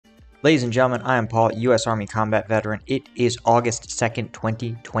Ladies and gentlemen, I am Paul, U.S. Army combat veteran. It is August 2nd,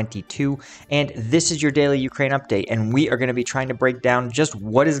 2022, and this is your daily Ukraine update, and we are going to be trying to break down just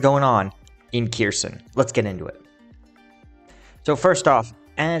what is going on in Kherson. Let's get into it. So first off,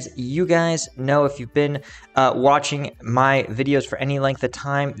 as you guys know, if you've been watching my videos for any length of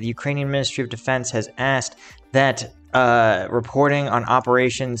time, the Ukrainian Ministry of Defense has asked that reporting on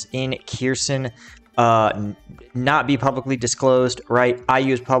operations in Kherson not be publicly disclosed, right? I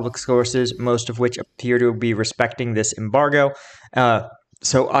use public sources, most of which appear to be respecting this embargo.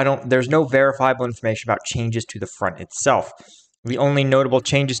 So there's no verifiable information about changes to the front itself. The only notable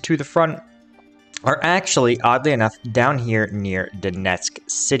changes to the front are actually, oddly enough, down here near Donetsk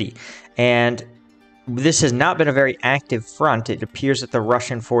city. And this has not been a very active front. It appears that the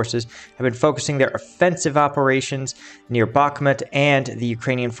Russian forces have been focusing their offensive operations near Bakhmut, and the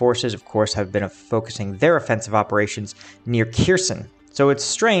Ukrainian forces, of course, have been focusing their offensive operations near Kherson. So it's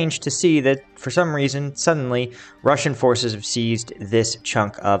strange to see that, for some reason, suddenly, Russian forces have seized this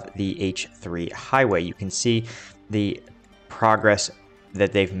chunk of the H3 highway. You can see the progress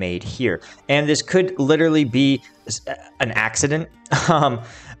that they've made here. And this could literally be an accident,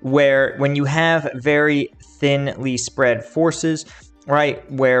 where when you have very thinly spread forces, right,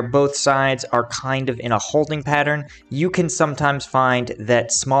 where both sides are kind of in a holding pattern, you can sometimes find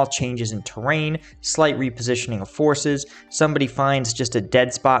that small changes in terrain, slight repositioning of forces, somebody finds just a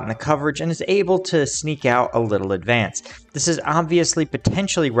dead spot in the coverage and is able to sneak out a little advance. This is obviously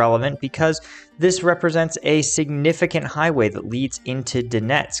potentially relevant because this represents a significant highway that leads into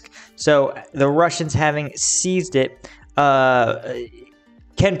Donetsk. So the Russians having seized it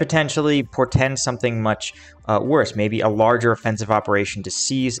can potentially portend something much worse, maybe a larger offensive operation to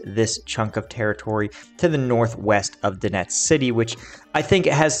seize this chunk of territory to the northwest of Donetsk city, which I think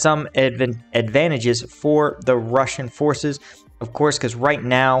has some advantages for the Russian forces, of course, because right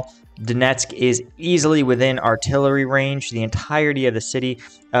now Donetsk is easily within artillery range. The entirety of the city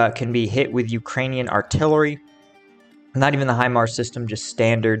can be hit with Ukrainian artillery. Not even the HIMARS system, just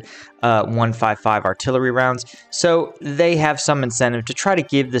standard 155 artillery rounds. So they have some incentive to try to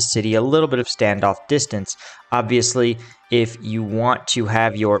give the city a little bit of standoff distance. Obviously, if you want to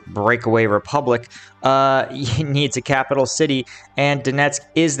have your breakaway republic, it needs a capital city, and Donetsk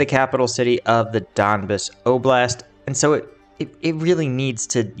is the capital city of the Donbas Oblast. And so it really needs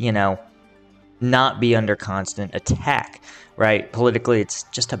to, not be under constant attack, right? Politically, it's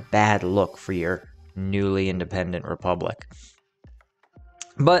just a bad look for your newly independent republic.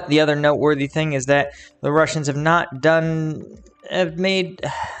 But the other noteworthy thing is that the Russians have made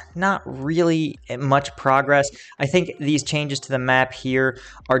not really much progress. I think these changes to the map here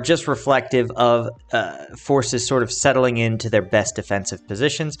are just reflective of forces sort of settling into their best defensive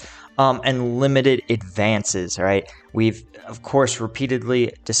positions and limited advances, right? We've, of course,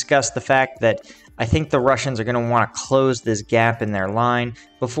 repeatedly discussed the fact that I think the Russians are going to want to close this gap in their line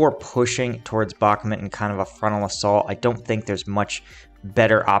before pushing towards Bakhmut in kind of a frontal assault. I don't think there's much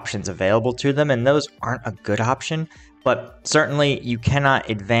better options available to them, and those aren't a good option. But certainly you cannot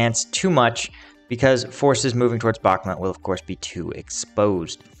advance too much because forces moving towards Bakhmut will, of course, be too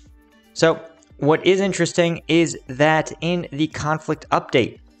exposed. So what is interesting is that in the conflict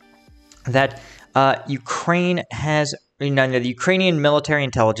update that Ukraine has, the Ukrainian Military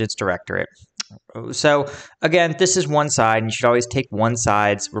Intelligence Directorate. So again, this is one side, and you should always take one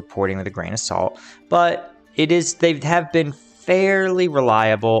side's reporting with a grain of salt. But they have been fairly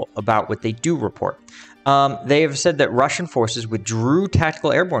reliable about what they do report. They have said that Russian forces withdrew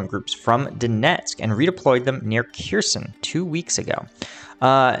tactical airborne groups from Donetsk and redeployed them near Kherson 2 weeks ago.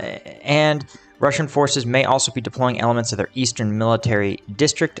 And Russian forces may also be deploying elements of their eastern military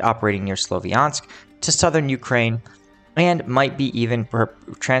district operating near Sloviansk to southern Ukraine, and might be even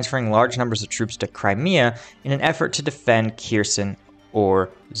transferring large numbers of troops to Crimea in an effort to defend Kherson or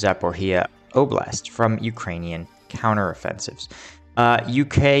Zaporizhia Oblast from Ukrainian counteroffensives.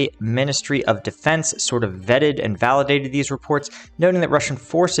 UK Ministry of Defense sort of vetted and validated these reports, noting that Russian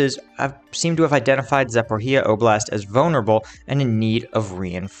forces seem to have identified Zaporizhia Oblast as vulnerable and in need of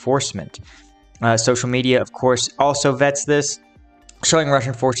reinforcement. Social media, of course, also vets this, showing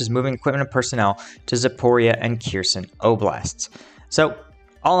Russian forces moving equipment and personnel to Zaporizhia and Kherson Oblasts. So,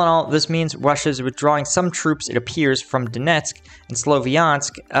 all in all, this means Russia is withdrawing some troops, it appears, from Donetsk and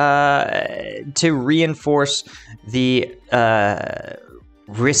Sloviansk to reinforce the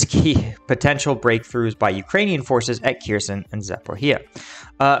risky potential breakthroughs by Ukrainian forces at Kherson and Zaporizhia.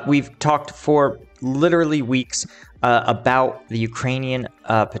 We've talked for literally weeks about the Ukrainian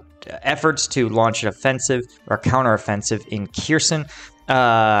efforts to launch an offensive or counteroffensive in Kherson,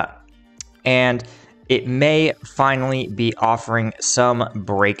 and it may finally be offering some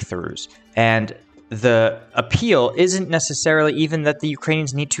breakthroughs. And the appeal isn't necessarily even that the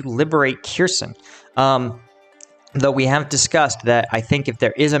Ukrainians need to liberate Kherson. Though we have discussed that I think if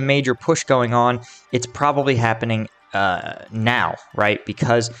there is a major push going on, it's probably happening now, right?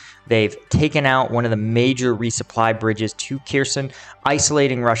 Because they've taken out one of the major resupply bridges to Kherson,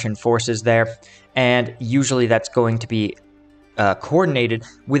 isolating Russian forces there, and usually that's going to be coordinated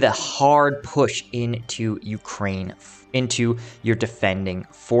with a hard push into Ukraine, into your defending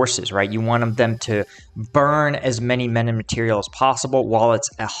forces, right? You want them to burn as many men and material as possible while it's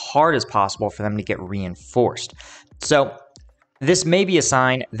as hard as possible for them to get reinforced. So this may be a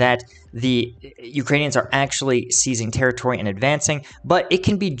sign that the Ukrainians are actually seizing territory and advancing, but it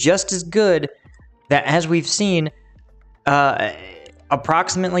can be just as good that, as we've seen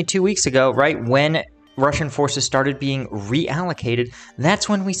approximately 2 weeks ago, right, when Russian forces started being reallocated, that's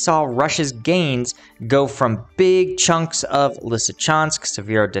when we saw Russia's gains go from big chunks of Lysychansk,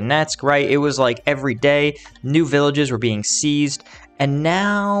 Severodonetsk, right? It was like every day new villages were being seized, and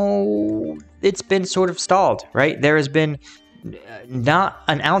now it's been sort of stalled, right? There has been not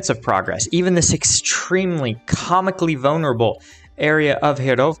an ounce of progress. Even this extremely comically vulnerable area of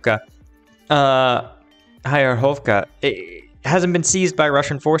Khyrovka, it hasn't been seized by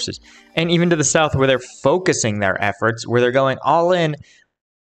Russian forces. And even to the south, where they're focusing their efforts, where they're going all in,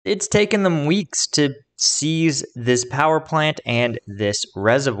 it's taken them weeks to seize this power plant and this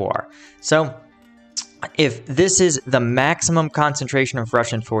reservoir. So if this is the maximum concentration of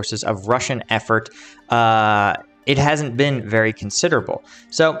Russian forces, of Russian effort, it hasn't been very considerable.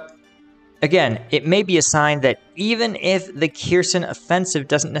 So again, it may be a sign that even if the Kherson offensive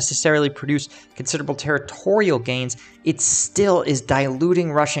doesn't necessarily produce considerable territorial gains, it still is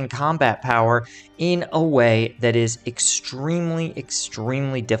diluting Russian combat power in a way that is extremely,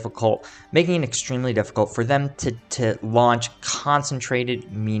 extremely difficult, making it extremely difficult for them to launch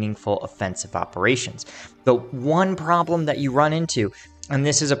concentrated, meaningful offensive operations. The one problem that you run into, and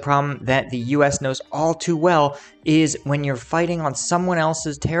this is a problem that the US knows all too well, is when you're fighting on someone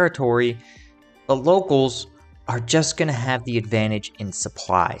else's territory, the locals are just going to have the advantage in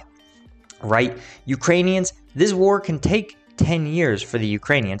supply, right? Ukrainians, this war can take 10 years for the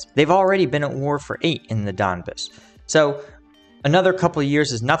Ukrainians. They've already been at war for 8 in the Donbas. So another couple of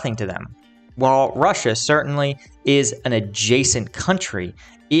years is nothing to them. While Russia certainly is an adjacent country,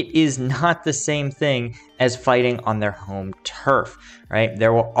 it is not the same thing as fighting on their home turf, right?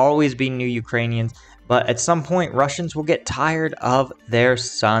 There will always be new Ukrainians, but at some point, Russians will get tired of their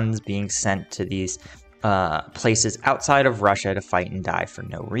sons being sent to these places outside of Russia to fight and die for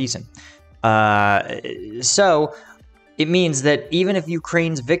no reason. So it means that even if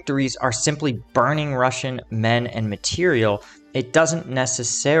Ukraine's victories are simply burning Russian men and material, it doesn't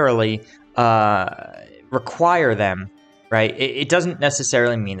necessarily require them, right? It doesn't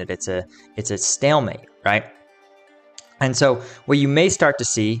necessarily mean that it's a stalemate, right? And so what you may start to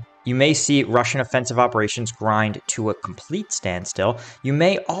see, you may see Russian offensive operations grind to a complete standstill. You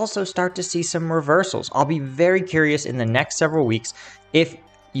may also start to see some reversals. I'll be very curious in the next several weeks if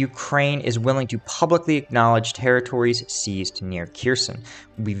Ukraine is willing to publicly acknowledge territories seized near Kherson.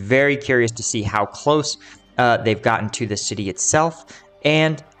 We'll be very curious to see how close they've gotten to the city itself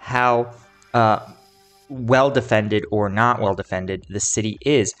and how well defended or not well defended the city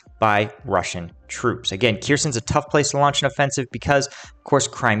is by Russian troops. Again, Kherson's a tough place to launch an offensive because, of course,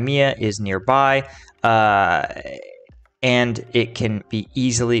 Crimea is nearby, and it can be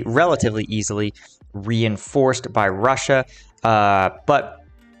relatively easily reinforced by Russia. But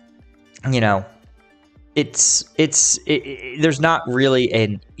you know, there's not really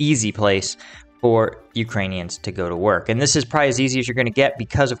an easy place for Ukrainians to go to work. And this is probably as easy as you're going to get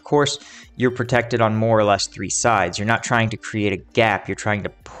because, of course, you're protected on more or less 3 sides. You're not trying to create a gap. You're trying to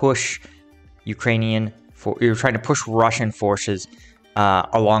push Russian forces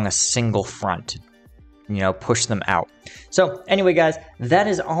along a single front, push them out. So anyway, guys, that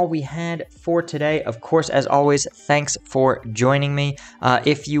is all we had for today. Of course, as always, thanks for joining me.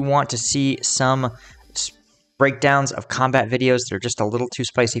 If you want to see some breakdowns of combat videos that are just a little too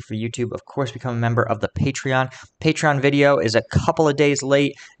spicy for YouTube, of course, become a member of the Patreon. Patreon video is a couple of days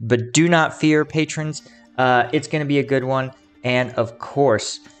late, but do not fear, patrons. It's going to be a good one. And of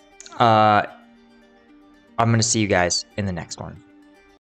course, I'm going to see you guys in the next one.